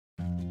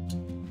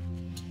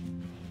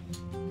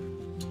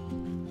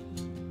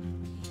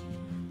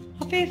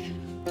Please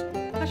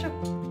আসো।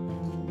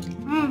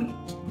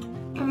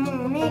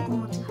 অনেক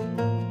মজা।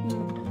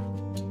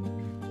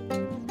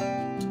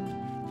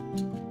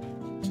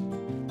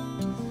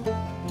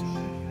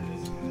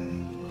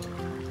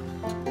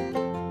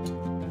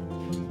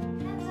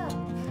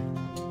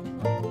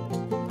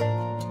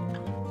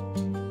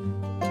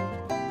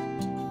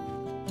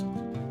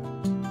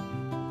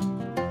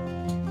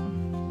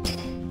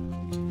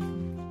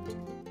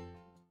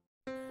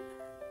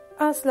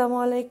 আসসালামু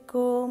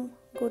আলাইকুম,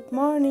 গুড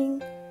মর্নিং।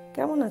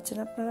 কেমন আছেন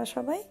আপনারা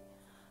সবাই?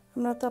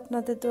 আমরা তো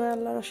আপনাদের দোয়া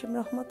আল্লাহর অসীম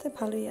রহমতে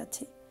ভালোই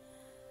আছি।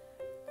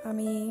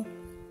 আমি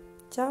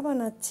চা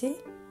বানাচ্ছি,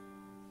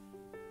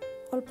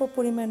 অল্প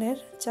পরিমাণের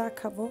চা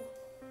খাবো।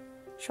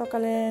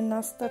 সকালে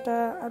নাস্তাটা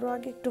আরও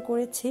আগে একটু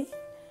করেছি,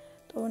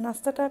 তো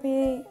নাস্তাটা আমি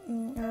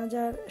আজ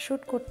আর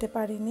শ্যুট করতে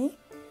পারিনি।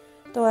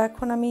 তো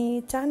এখন আমি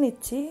চা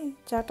নিচ্ছি,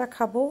 চাটা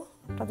খাবো,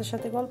 তাদের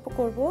সাথে গল্প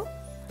করব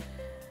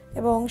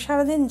এবং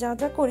সারাদিন যা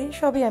যা করি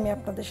সবই আমি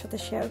আপনাদের সাথে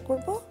শেয়ার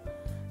করব।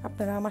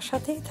 আপনারা আমার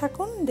সাথেই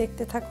থাকুন,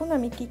 দেখতে থাকুন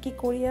আমি কি কি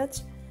করি আজ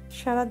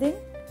সারাদিন।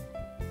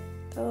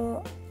 তো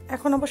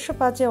এখন অবশ্য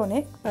বাজে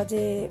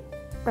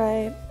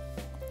প্রায়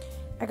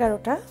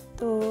 11টা।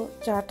 তো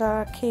চাটা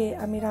খেয়ে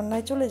আমি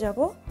রান্নায় চলে যাব।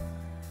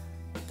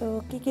 তো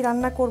কি কি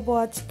রান্না করব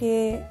আজকে,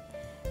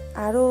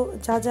 আরও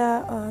যা যা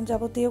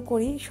যাবতীয়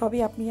করি সবই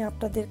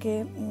আপনাদেরকে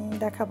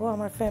দেখাবো,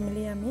 আমার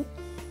ফ্যামিলি আমি।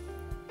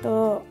 তো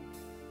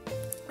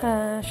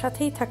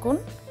সাথেই থাকুন,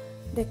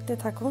 দেখতে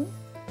থাকুন।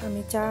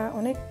 আমি চা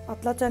অনেক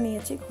পাতলা চা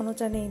নিয়েছি, ঘন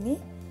চা নিইনি।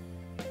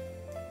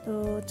 তো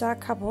চা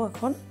খাবো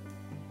এখন।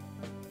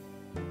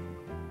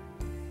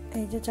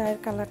 এই যে চায়ের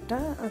কালারটা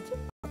আজ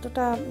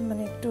অতটা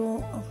একটু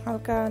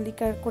হালকা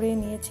লিকার করে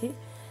নিয়েছি,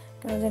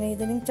 কেন জানি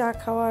ইদানিং চা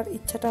খাওয়ার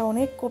ইচ্ছাটা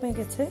অনেক কমে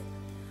গেছে।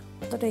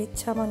 অতটা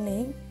ইচ্ছা আমার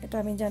নেই, এটা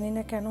আমি জানি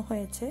না কেন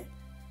হয়েছে।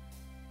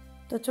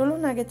 তো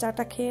চলুন আগে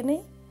চাটা খেয়ে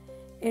নেই,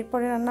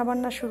 এরপরে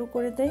রান্নাবান্না শুরু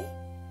করে দেই।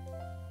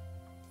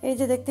 এই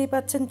যে দেখতেই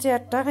পাচ্ছেন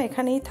চেয়ারটা,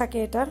 এখানেই থাকে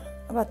এটা।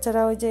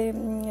 বাচ্চারা ওই যে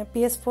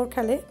PS4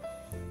 খেলে,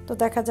 তো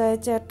দেখা যায়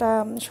চেয়ারটা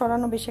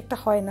সরানো বেশি একটা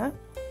হয় না।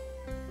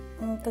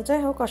 তো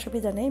যাই হোক,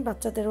 অসুবিধা নেই,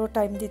 বাচ্চাদেরও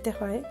টাইম দিতে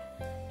হয়।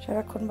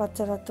 সারাক্ষণ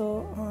বাচ্চারা তো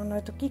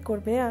নয়তো কি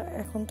করবে।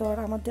 এখন তো আর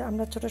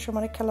আমরা ছোটো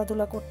সময়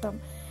খেলাধুলা করতাম,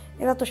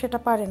 এরা তো সেটা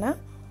পারে না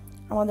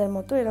আমাদের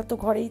মতো। এরা তো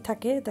ঘরেই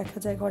থাকে, দেখা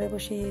যায় ঘরে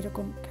বসে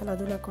এরকম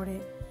খেলাধুলা করে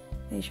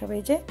এইসব।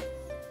 এই যে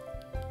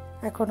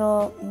এখনও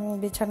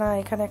বিছানা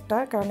এখানে একটা,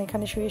 কারণ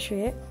এখানে শুয়ে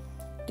শুয়ে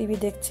টিভি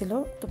দেখছিল,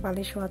 তো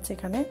বালিশও আছে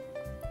এখানে।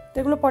 তো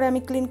এগুলো পরে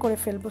আমি ক্লিন করে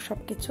ফেলবো সব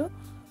কিছু,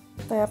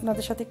 তাই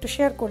আপনাদের সাথে একটু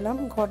শেয়ার করলাম।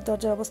 ঘর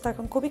দরজার অবস্থা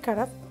এখন খুবই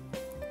খারাপ,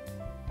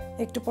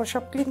 একটু পর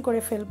সব ক্লিন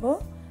করে ফেলবো।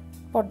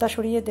 পর্দা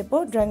সরিয়ে দেবো,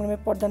 ড্রয়িং রুমে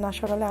পর্দা না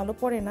সরালে আলো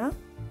পড়ে না।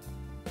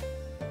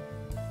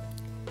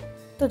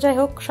 তো যাই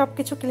হোক, সব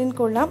কিছু ক্লিন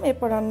করলাম,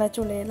 এরপর রান্নায়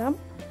চলে এলাম।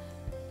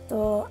 তো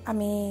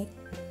আমি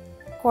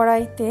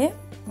কড়াইতে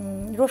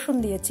রসুন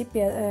দিয়েছি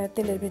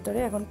তেলের ভিতরে,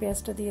 এখন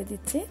পেঁয়াজটা দিয়ে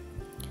দিচ্ছি।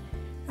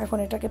 এখন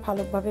এটাকে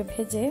ভালোভাবে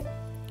ভেজে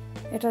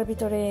এটার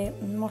ভিতরে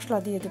মশলা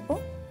দিয়ে দেব।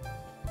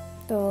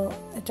 তো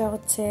এটা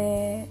হচ্ছে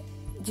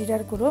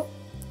জিরার গুঁড়ো,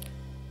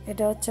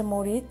 এটা হচ্ছে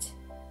মরিচ,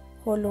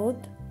 হলুদ,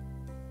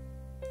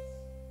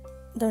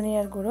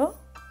 ধনিয়ার গুঁড়ো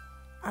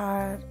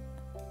আর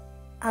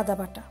আদা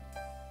বাটা।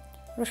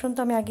 রসুন তো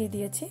আমি আগেই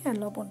দিয়েছি, আর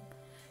লবণ।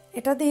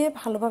 এটা দিয়ে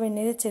ভালোভাবে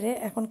নেড়ে চেড়ে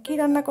এখন কি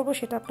রান্না করব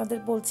সেটা আপনাদের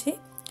বলছি।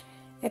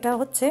 এটা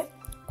হচ্ছে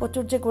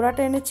কচুর যে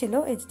গোড়াটা এনেছিল,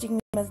 এই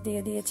চিংড়ি মাছ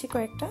দিয়ে দিয়েছি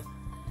কয়েকটা।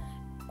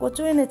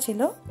 কচু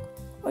এনেছিল,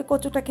 ওই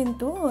কচুটা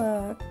কিন্তু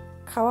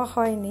খাওয়া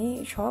হয়নি,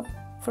 সব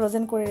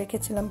ফ্রোজেন করে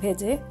রেখেছিলাম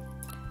ভেজে।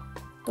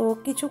 তো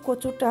কিছু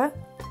কচুটা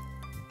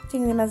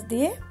চিংড়ি মাছ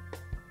দিয়ে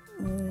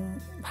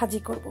ভাজি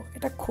করব,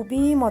 এটা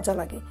খুবই মজা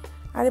লাগে।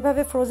 আর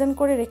এভাবে ফ্রোজেন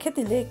করে রেখে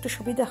দিলে একটু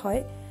সুবিধা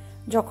হয়,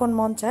 যখন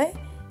মন চায়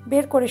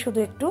বের করে শুধু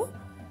একটু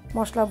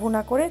মশলা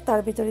ভুনা করে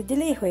তার ভিতরে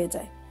দিলেই হয়ে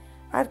যায়,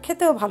 আর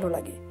খেতেও ভালো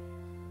লাগে।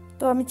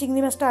 তো আমি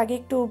চিংড়ি মাছটা আগে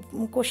একটু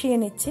কষিয়ে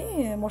নিচ্ছি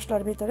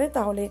মশলার ভিতরে,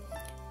 তাহলে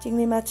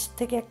চিংড়ি মাছ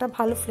থেকে একটা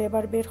ভালো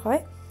ফ্লেভার বের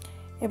হয়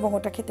এবং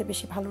ওটা খেতে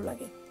বেশি ভালো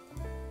লাগে।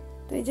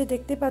 তো এই যে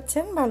দেখতে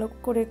পাচ্ছেন, ভালো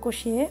করে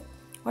কষিয়ে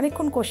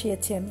অনেকক্ষণ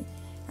কষিয়েছি আমি।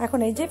 এখন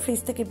এই যে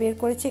ফ্রিজ থেকে বের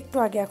করেছি একটু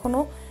আগে,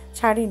 এখনও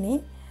ছাড়িনি,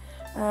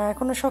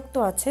 এখনও শক্ত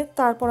আছে।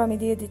 তারপর আমি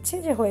দিয়ে দিচ্ছি,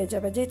 যে হয়ে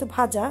যাবে, যেহেতু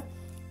ভাজা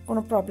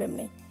কোনো প্রবলেম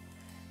নেই।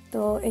 তো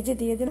এই যে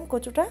দিয়ে দিলাম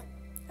কচুটা,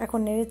 এখন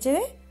নেড়ে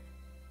চেড়ে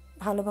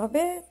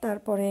ভালোভাবে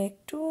তারপরে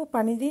একটু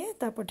পানি দিয়ে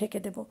তারপর ঢেকে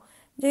দেব।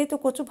 যেহেতু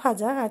কচু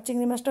ভাজা আর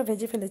চিংড়ি মাছটা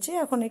ভেজে ফেলেছি,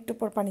 এখন একটু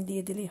পর পানি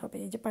দিয়ে দিলেই হবে।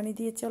 এই যে পানি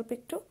দিয়েছি অল্প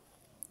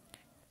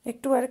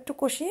একটু আর একটু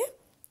কষিয়ে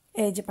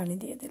এই যে পানি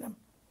দিয়ে দিলাম।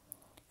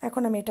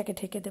 এখন আমি এটাকে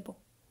ঢেকে দেব।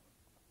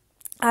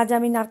 আজ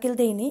আমি নারকেল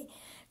দেইনি,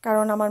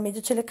 কারণ আমার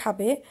মেজো ছেলে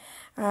খাবে,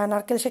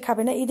 নারকেল সে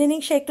খাবে না। ইদানিং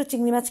সে একটু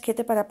চিংড়ি মাছ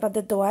খেতে পারে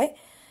আপনাদের দোয়ায়,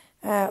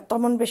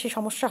 তেমন বেশি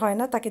সমস্যা হয়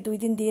না। তাকে 2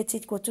 দিন দিয়েছি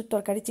কচুর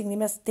তরকারি, চিংড়ি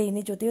মাছ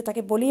দিইনি, যদিও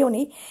তাকে বলিও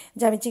নি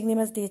যে আমি চিংড়ি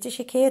মাছ দিয়েছি।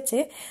 সে খেয়েছে,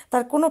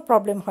 তার কোনো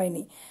প্রবলেম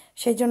হয়নি,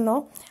 সেই জন্য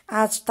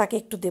আজ তাকে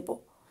একটু দেব।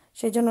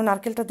 সেই জন্য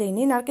নারকেলটা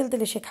দেইনি, নারকেল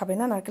দিলে সে খাবে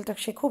না, নারকেলটা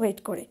সে খুব হেট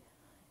করে।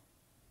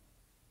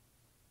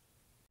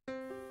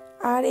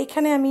 আর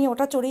এখানে আমি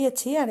ওটা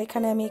চড়িয়েছি, আর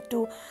এখানে আমি একটু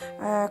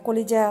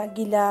কলিজা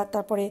গিলা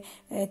তারপরে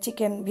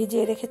চিকেন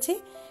ভিজিয়ে রেখেছি।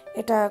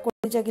 এটা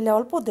কলিজা গিলা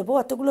অল্প দেবো,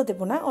 এতগুলো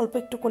দেবো না, অল্প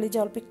একটু কলিজা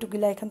অল্প একটু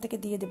গিলা এখান থেকে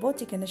দিয়ে দেবো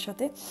চিকেনের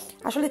সাথে।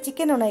 আসলে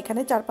চিকেনও না,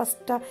 এখানে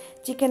 4-5টা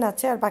চিকেন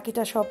আছে, আর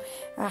বাকিটা সব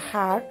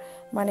হাড়,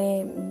 মানে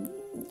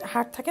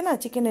হাড় থাকে না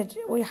চিকেনের,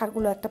 ওই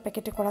হাড়গুলো একটা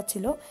প্যাকেটে করা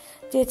ছিল।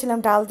 চেয়েছিলাম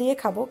ডাল দিয়ে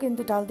খাবো,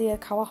 কিন্তু ডাল দিয়ে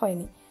খাওয়া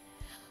হয়নি।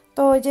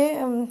 তো ওই যে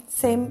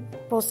সেম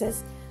প্রসেস,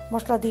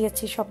 মশলা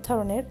দিয়েছি সব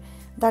ধরনের,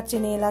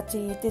 দারচিনি,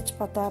 এলাচি,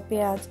 তেজপাতা,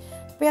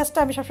 পেঁয়াজটা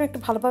আমি সবসময় একটু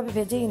ভালোভাবে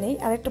ভেজেই নেই,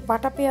 আর একটু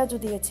বাটা পেঁয়াজও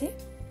দিয়েছি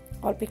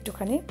অল্প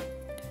একটুখানি।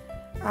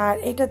 আর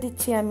এটা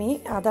দিচ্ছি আমি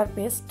আদার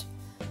পেস্ট,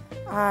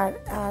 আর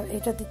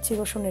এটা দিচ্ছি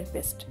রসুনের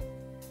পেস্ট।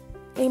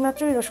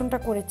 এইমাত্রই রসুনটা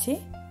করেছি,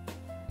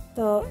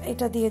 তো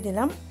এটা দিয়ে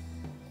দিলাম।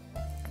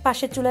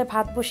 পাশের চুলায়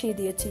ভাত বসিয়ে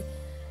দিয়েছি,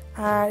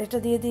 আর এটা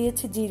দিয়ে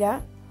দিয়েছি জিরা,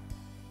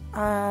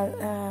 আর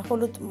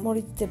হলুদ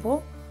মরিচ দেবো।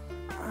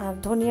 আর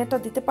ধনিয়াটা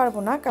দিতে পারবো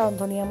না, কারণ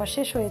ধনিয়া আমার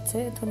শেষ হয়েছে,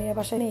 ধনিয়া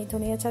বাসায় নেই,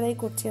 ধনিয়া ছাড়াই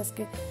করছি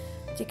আজকে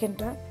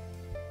চিকেনটা।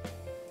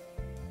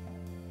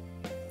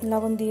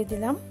 লবণ দিয়ে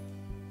দিলাম,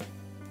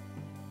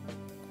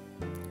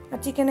 আর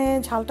চিকেনে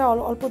ঝালটা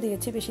অল্প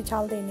দিয়েছি, বেশি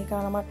ঝাল দেয়নি,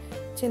 কারণ আমার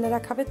ছেলেরা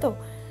খাবে তো।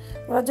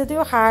 ওরা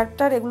যদিও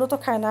হাড়টার এগুলো তো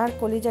খায় না, আর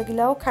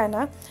কলিজাগুলাও খায়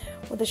না,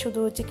 ওদের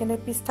শুধু চিকেনের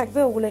পিস থাকবে,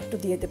 ওগুলো একটু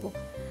দিয়ে দেবো।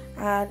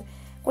 আর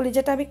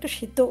কলিজাটা আমি একটু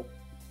সিদ্ধ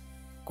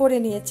করে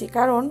নিয়েছি,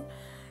 কারণ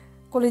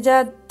কলিজা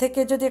থেকে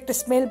যদি একটা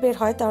স্মেল বের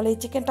হয় তাহলে এই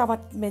চিকেনটা আমার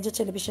মেজো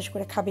ছেলে বিশেষ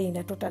করে খাবেই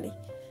না টোটালি।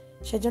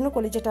 সেজন্য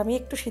কলিজাটা আমি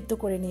একটু সিদ্ধ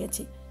করে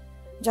নিয়েছি,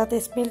 যাতে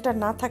স্মেলটা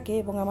না থাকে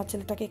এবং আমার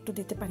ছেলেটাকে একটু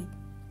দিতে পারি।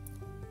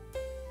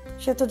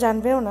 সে তো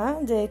জানবেও না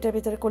যে এটার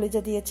ভিতরে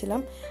কলিজা দিয়েছিলাম।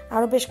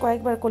 আরও বেশ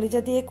কয়েকবার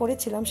কলিজা দিয়ে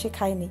করেছিলাম, সে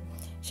খায়নি,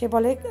 সে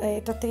বলে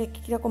এটার থেকে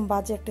কীরকম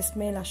বাজে একটা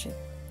স্মেল আসে,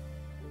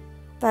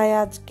 তাই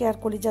আজকে আর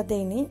কলিজা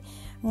দেইনি।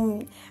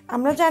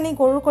 আমরা জানি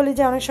গরুর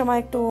কলিজা অনেক সময়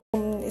একটু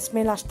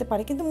স্মেল আসতে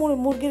পারে, কিন্তু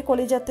মুরগির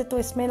কলিজাতে তো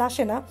স্মেল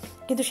আসে না,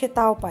 কিন্তু সে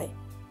তাও পায়।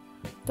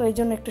 তো এই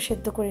জন্য একটু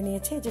সেদ্ধ করে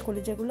নিয়েছি যে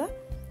কলিজাগুলো,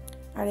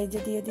 আর এই যে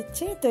দিয়ে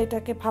দিচ্ছি। তো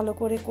এটাকে ভালো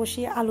করে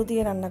কষিয়ে আলু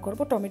দিয়ে রান্না করব।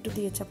 টমেটো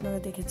দিয়েছি, আপনারা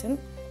দেখেছেন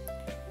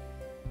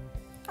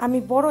আমি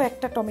বড়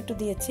একটা টমেটো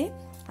দিয়েছি,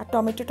 আর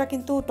টমেটোটা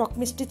কিন্তু টক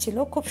মিষ্টি ছিল,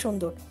 খুব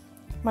সুন্দর,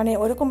 মানে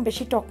ওরকম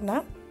বেশি টক না,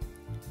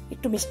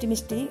 একটু মিষ্টি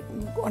মিষ্টি,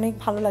 অনেক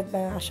ভালো লাগবে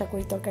আশা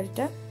করি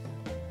তরকারিটা।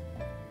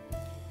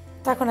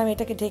 তখন আমি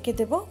এটাকে ঢেকে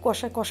দেবো,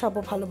 কষাবো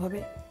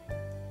ভালোভাবে।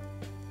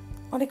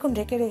 অনেকক্ষণ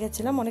ঢেকে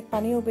রেখেছিলাম, অনেক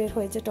পানিও বের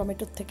হয়েছে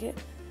টমেটোর থেকে।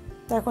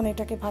 তো এখন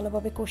এটাকে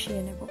ভালোভাবে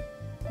কষিয়ে নেব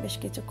বেশ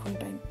কিছুক্ষণ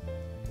টাইম,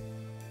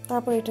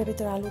 তারপর এটার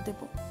ভিতরে আলু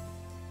দেব।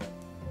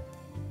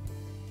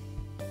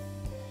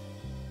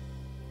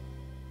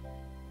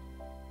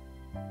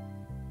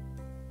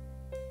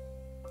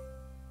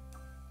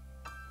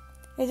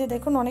 এই যে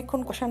দেখুন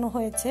অনেকক্ষণ কষানো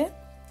হয়েছে,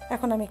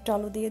 এখন আমি একটু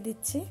আলু দিয়ে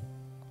দিচ্ছি।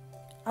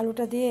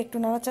 আলুটা দিয়ে একটু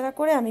নাড়াচাড়া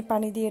করে আমি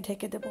পানি দিয়ে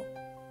ঢেকে দেব।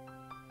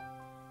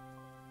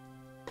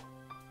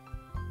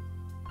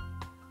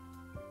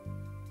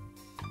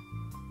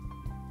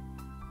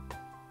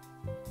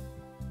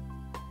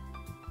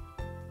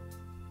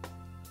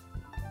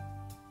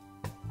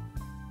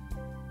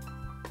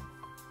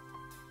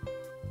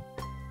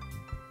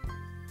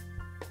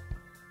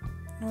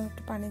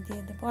 একটু পানি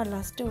দিয়ে দেবো, আর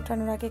লাস্টে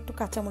ওঠানোর আগে একটু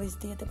কাঁচামরিচ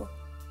দিয়ে দেবো।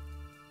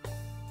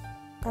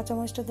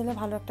 কাঁচামরিচটা দিলে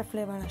ভালো একটা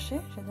ফ্লেভার আসে,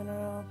 সেজন্য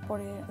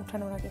পরে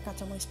ওঠানোর আগে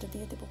কাঁচামরিচটা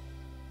দিয়ে দেবো।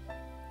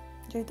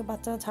 যেহেতু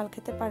বাচ্চারা ঝাল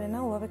খেতে পারে না,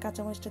 ওভাবে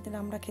কাঁচামরিচটা দিলে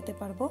আমরা খেতে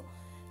পারবো,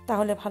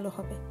 তাহলে ভালো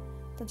হবে।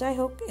 তো যাই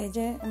হোক, এই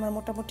যে আমার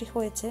মোটামুটি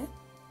হয়েছে।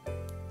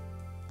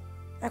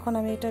 এখন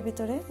আমি এটার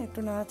ভিতরে একটু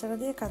নাড়াচাড়া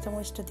দিয়ে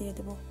কাঁচামরিচটা দিয়ে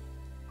দেবো।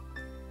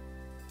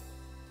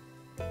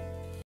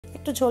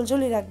 একটু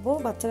ঝোলঝোলই রাখবো,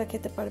 বাচ্চারা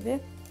খেতে পারবে।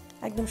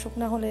 একদম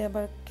শুকনা হলে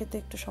আবার খেতে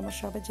একটু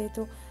সমস্যা হবে,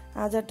 যেহেতু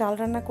আজ আর ডাল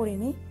রান্না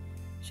করিনি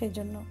সেই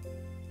জন্য।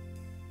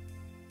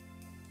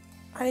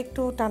 আর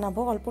একটু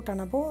টানাবো, অল্প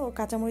টানাবো,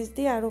 কাঁচামরিচ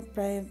দিয়ে আরও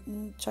প্রায়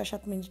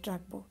 6-7 মিনিট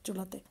রাখবো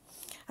চুলাতে।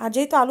 আর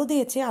যেহেতু আলু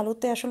দিয়েছি,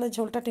 আলুতে আসলে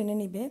ঝোলটা টেনে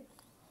নিবে।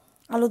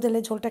 আলু দিলে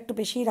ঝোলটা একটু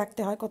বেশিই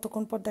রাখতে হয়,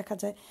 কতক্ষণ পর দেখা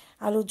যায়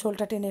আলুর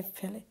ঝোলটা টেনে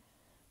ফেলে,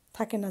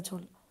 থাকে না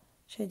ঝোল,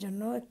 সেই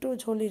জন্য একটু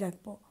ঝোলই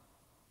রাখবো।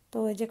 তো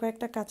এই যে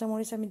কয়েকটা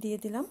কাঁচামরিচ আমি দিয়ে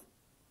দিলাম,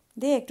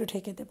 দিয়ে একটু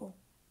ঢেকে দেবো।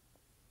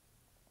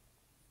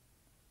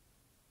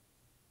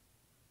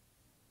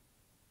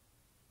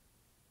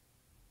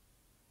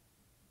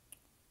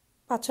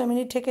 পাঁচ 6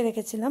 মিনিট ঢেকে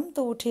রেখেছিলাম,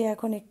 তো উঠিয়ে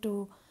এখন একটু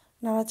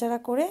নাড়াচাড়া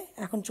করে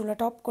এখন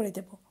চুলাটা অফ করে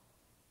দেব।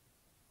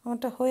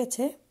 আমারটা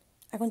হয়েছে,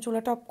 এখন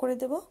চুলাটা অফ করে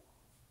দেব।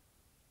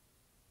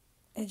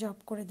 এই যে অফ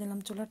করে দিলাম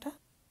চুলাটা।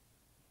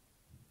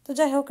 তো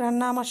যাই হোক,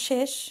 রান্না আমার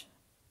শেষ।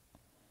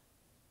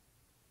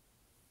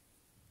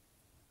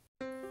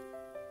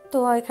 তো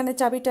এখানে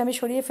চাবিটা আমি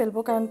সরিয়ে ফেলবো,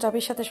 কারণ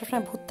চাবির সাথে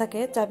সবসময় ভূত থাকে,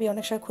 চাবি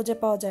অনেক সময় খুঁজে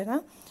পাওয়া যায় না।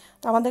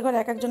 তো আমাদের ঘরে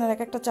এক একজনের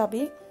এক একটা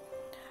চাবি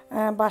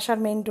বাসার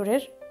মেইন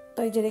ডোরের। তো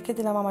এই যে রেখে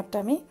দিলাম আমারটা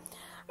আমি।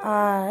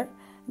 আর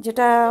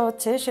যেটা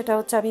হচ্ছে সেটা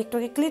হচ্ছে আমি একটু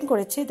ক্লিন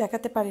করেছি,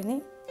 দেখাতে পারিনি।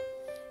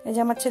 এই যে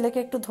আমার ছেলেকে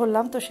একটু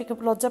ধরলাম, তো সে খুব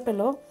লজ্জা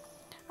পেল,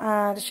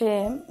 আর সে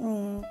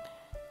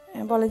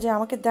বলে যে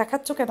আমাকে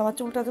দেখাচ্ছ কেন, আমার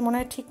চুলটা তো মনে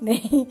হয় ঠিক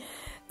নেই।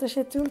 তো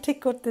সে চুল ঠিক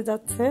করতে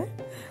যাচ্ছে,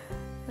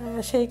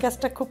 সেই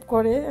কাজটা খুব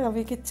করে,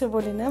 আমি কিচ্ছু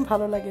বলি না,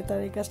 ভালো লাগে তার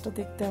এই কাজটা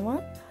দেখতে আমার।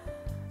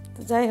 তো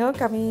যাই হোক,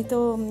 আমি তো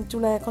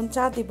চুলায় এখন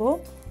চা দিব।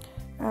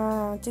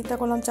 চিন্তা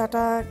করলাম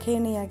চাটা খেয়ে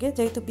নিই আগে,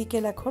 যেহেতু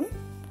বিকেল এখন,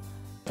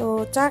 তো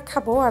চা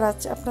খাবো। আর আজ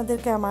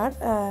আপনাদেরকে আমার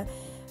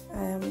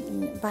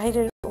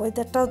বাহিরের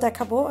ওয়েদারটাও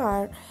দেখাবো,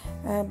 আর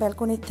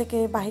ব্যালকনির থেকে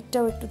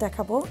বাহিরটাও একটু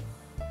দেখাবো।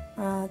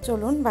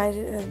 চলুন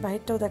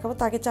বাহিরটাও দেখাবো।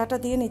 তো আগে চাটা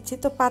দিয়ে নিচ্ছি।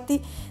 তো পাতি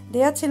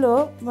দেয়া ছিল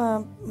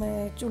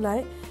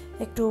চুলায়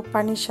একটু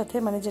পানির সাথে,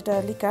 মানে যেটা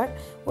লিকার,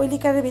 ওই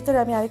লিকারের ভিতরে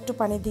আমি আরেকটু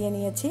পানি দিয়ে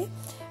নিয়েছি।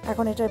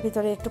 এখন এটার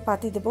ভিতরে একটু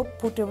পাতি দেব।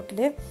 ফুটে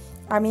উঠলে,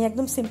 আমি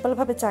একদম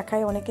সিম্পলভাবে চা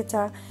খাই, অনেকে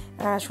চা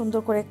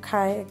সুন্দর করে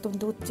খায় একদম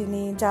দুধ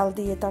চিনি জাল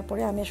দিয়ে,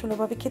 তারপরে আমি আসলে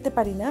ওভাবে খেতে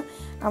পারি না,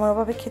 আমার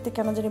ওভাবে খেতে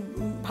কেন জানি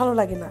ভালো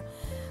লাগে না।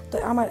 তো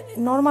আমার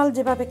নর্মাল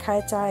যেভাবে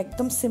খায় চা,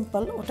 একদম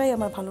সিম্পল, ওটাই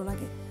আমার ভালো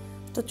লাগে।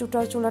 তো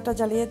চুলাটা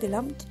জ্বালিয়ে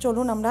দিলাম। তো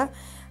চলুন আমরা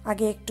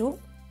আগে একটু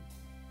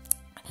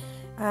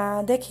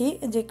দেখি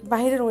যে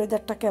বাহিরের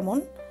ওয়েদারটা কেমন।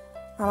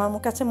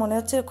 আমার কাছে মনে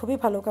হচ্ছে খুবই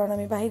ভালো, কারণ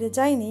আমি বাইরে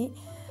যাইনি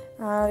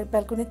আর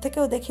ব্যালকনির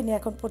থেকেও দেখিনি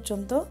এখন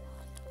পর্যন্ত।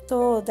 তো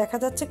দেখা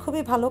যাচ্ছে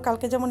খুবই ভালো।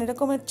 কালকে যেমন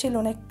এরকমের ছিল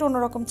না, একটু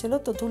অন্যরকম ছিল,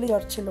 তো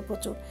ধূলিঝড় ছিল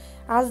প্রচুর।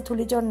 আজ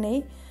ধূলিঝড় নেই।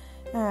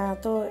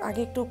 তো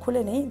আগে একটু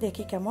খুলে নেই,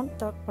 দেখি কেমন,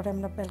 তারপরে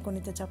আমরা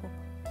ব্যালকনিতে যাব।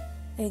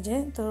 এই যে,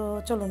 তো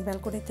চলুন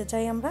ব্যালকনিতে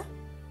যাই আমরা।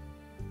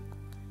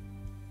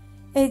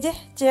 এই যে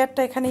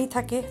চেয়ারটা এখানেই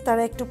থাকে,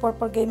 তারা একটু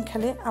পরপর গেম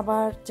খেলে,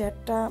 আবার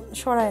চেয়ারটা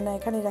সরায় না,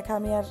 এখানেই রাখা,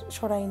 আমি আর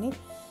সরাইনি,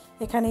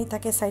 এখানেই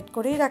থাকে, সাইড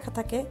করেই রাখা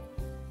থাকে।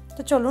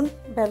 তো চলুন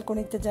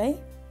ব্যালকনিতে যাই।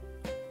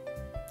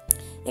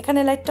 এখানে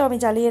লাইটটাও আমি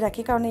জ্বালিয়ে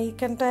রাখি, কারণ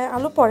এইখানটায়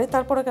আলো পড়ে,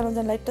 তারপরে কেন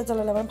যেন লাইটটা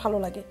জ্বালালে আমার ভালো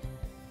লাগে।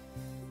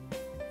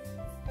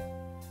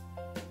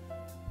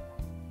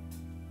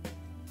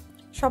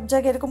 সব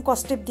জায়গায় এরকম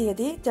কস্টেপ দিয়ে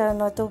দিই, যারা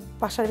নয়তো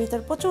বাসার ভিতর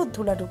প্রচুর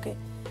ধুলা ঢুকে।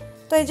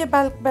 তো এই যে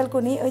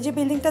ব্যালকনি, ওই যে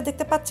বিল্ডিংটা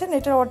দেখতে পাচ্ছেন,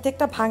 এটার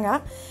অর্ধেকটা ভাঙা,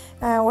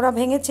 ওরা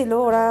ভেঙেছিল,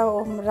 ওরা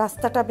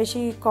রাস্তাটা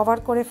বেশি কভার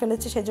করে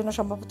ফেলেছে, সেই জন্য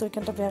সম্ভবত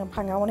ওইখানটা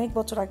ভাঙা, অনেক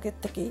বছর আগের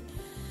থেকেই।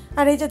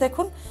 আর এই যে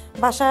দেখুন,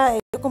 বাসা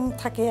এরকম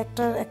থাকে,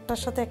 একটার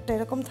সাথে একটা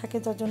এরকম থাকে,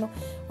 যার জন্য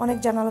অনেক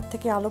জানালার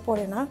থেকে আলো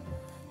পড়ে না।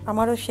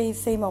 আমারও সেই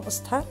সেম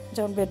অবস্থা,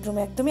 যেমন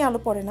বেডরুমে একদমই আলো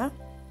পড়ে না।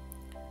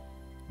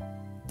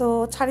 তো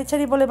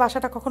ছাড়ি বলে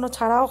বাসাটা কখনো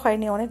ছাড়াও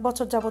হয়নি, অনেক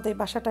বছর যাবত এই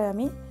বাসাটায়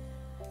আমি,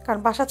 কারণ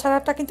বাসা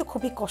ছাড়াটা কিন্তু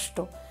খুবই কষ্ট,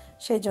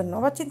 সেই জন্য।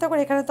 আবার চিন্তা করি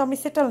এখানে তো আমি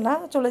সেটেল না,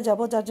 চলে যাব,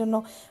 যার জন্য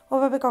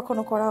ওভাবে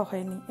কখনো করাও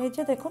হয়নি। এই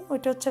যে দেখুন,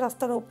 ওইটা হচ্ছে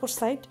রাস্তার ওপর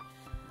সাইড,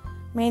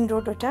 মেইন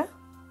রোড ওইটা।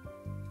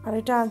 আর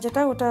এটা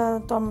যেটা, ওটা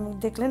তো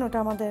দেখলেন, ওটা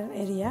আমাদের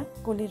এরিয়া,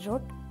 গলির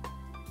রোড।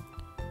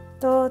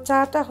 তো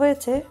চাটা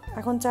হয়েছে,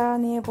 এখন চা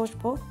নিয়ে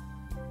বসবো,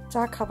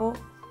 চা খাবো,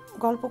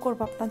 গল্প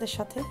করবো আপনাদের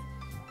সাথে।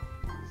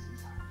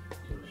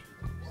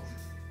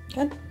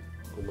 কেন,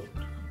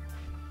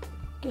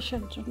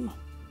 কিসের জন্য?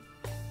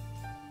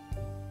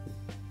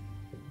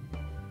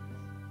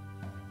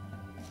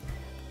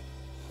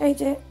 এই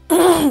যে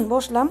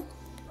বসলাম।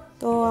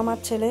 তো আমার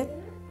ছেলে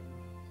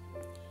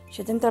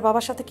সেদিন তার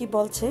বাবার সাথে কি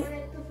বলছে,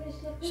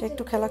 সে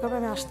একটু খেলা করবে,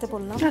 আমি আসতে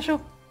বললাম। আসো।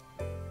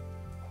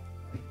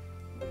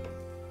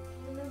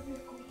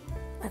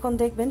 এখন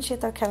দেখবেন সে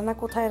তার খেলনা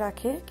কোথায়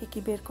রাখে, কি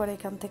বের করে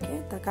এখান থেকে,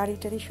 তার গাড়ি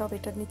টাড়ি সব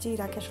এটার নিচেই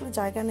রাখে, আসলে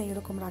জায়গা নেই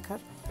এরকম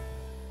রাখার।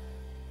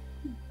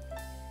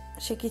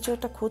 সে কিছু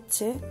একটা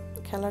খুঁজছে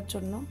খেলার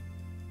জন্য।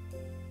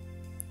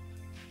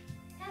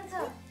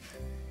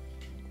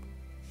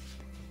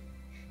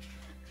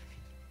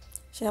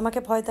 সে আমাকে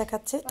ভয়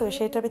দেখাচ্ছে, তো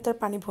সেটার ভিতর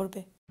পানি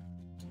ভরবে।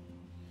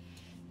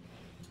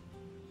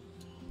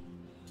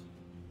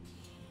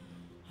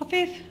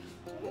 হাফিজ,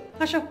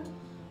 আসো।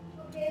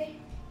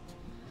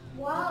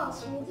 ওয়াও,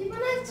 স্মুদি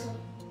বানাইছো?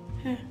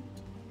 হ্যাঁ।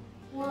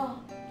 ওয়াও,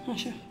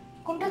 আসো।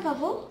 কোনটা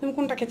খাবো? তুমি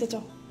কোনটা খেতে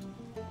চাও?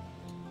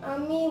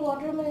 আমি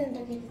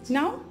ওয়াটারমেলনটা খেতে চাই।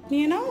 নাও,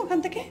 নিয়ে নাও ওখান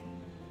থেকে,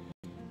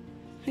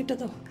 এটা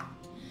দাও।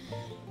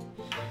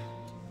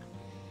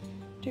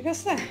 ঠিক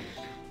আছে,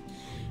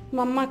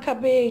 মাম্মা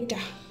খাবে এইটা,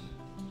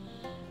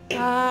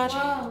 আর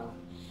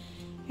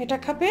এটা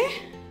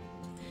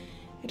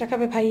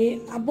খাবে ভাইয়ে,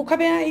 আব্বু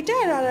খাবে এইটা,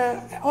 আর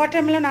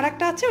ওয়াটারমেলন আর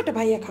একটা আছে, ওটা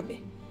ভাইয়া খাবে।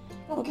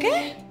 ওকে,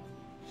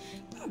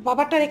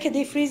 বাবারটা রেখে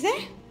দিই ফ্রিজে,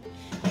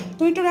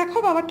 তুমি একটু রাখো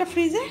বাবারটা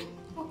ফ্রিজে।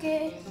 ওকে,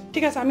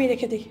 ঠিক আছে, আমি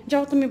রেখে দিই,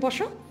 যাও তুমি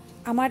বসো।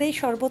 আমার এই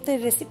শরবতের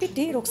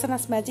রেসিপিটি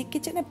রোকসানাস ম্যাজিক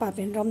কিচেনে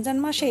পাবেন। রমজান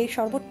মাসে এই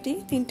শরবতটি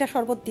 3টা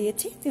শরবত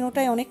দিয়েছি,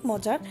 তিনোটাই অনেক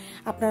মজার,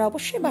 আপনারা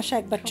অবশ্যই বাসায়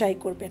একবার ট্রাই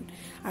করবেন।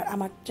 আর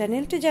আমার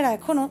চ্যানেলটি যারা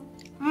এখনও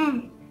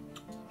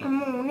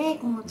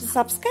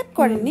সাবস্ক্রাইব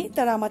করেননি,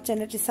 তারা আমার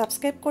চ্যানেলটি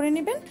সাবস্ক্রাইব করে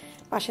নেবেন,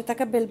 পাশে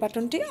থাকা বেল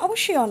বাটনটি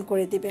অবশ্যই অন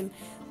করে দিবেন।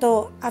 তো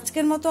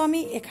আজকের মতো আমি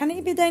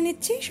এখানেই বিদায়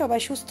নিচ্ছি। সবাই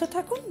সুস্থ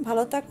থাকুন,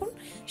 ভালো থাকুন,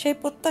 সেই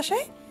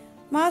প্রত্যাশায়।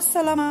 মা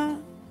আসসালামা।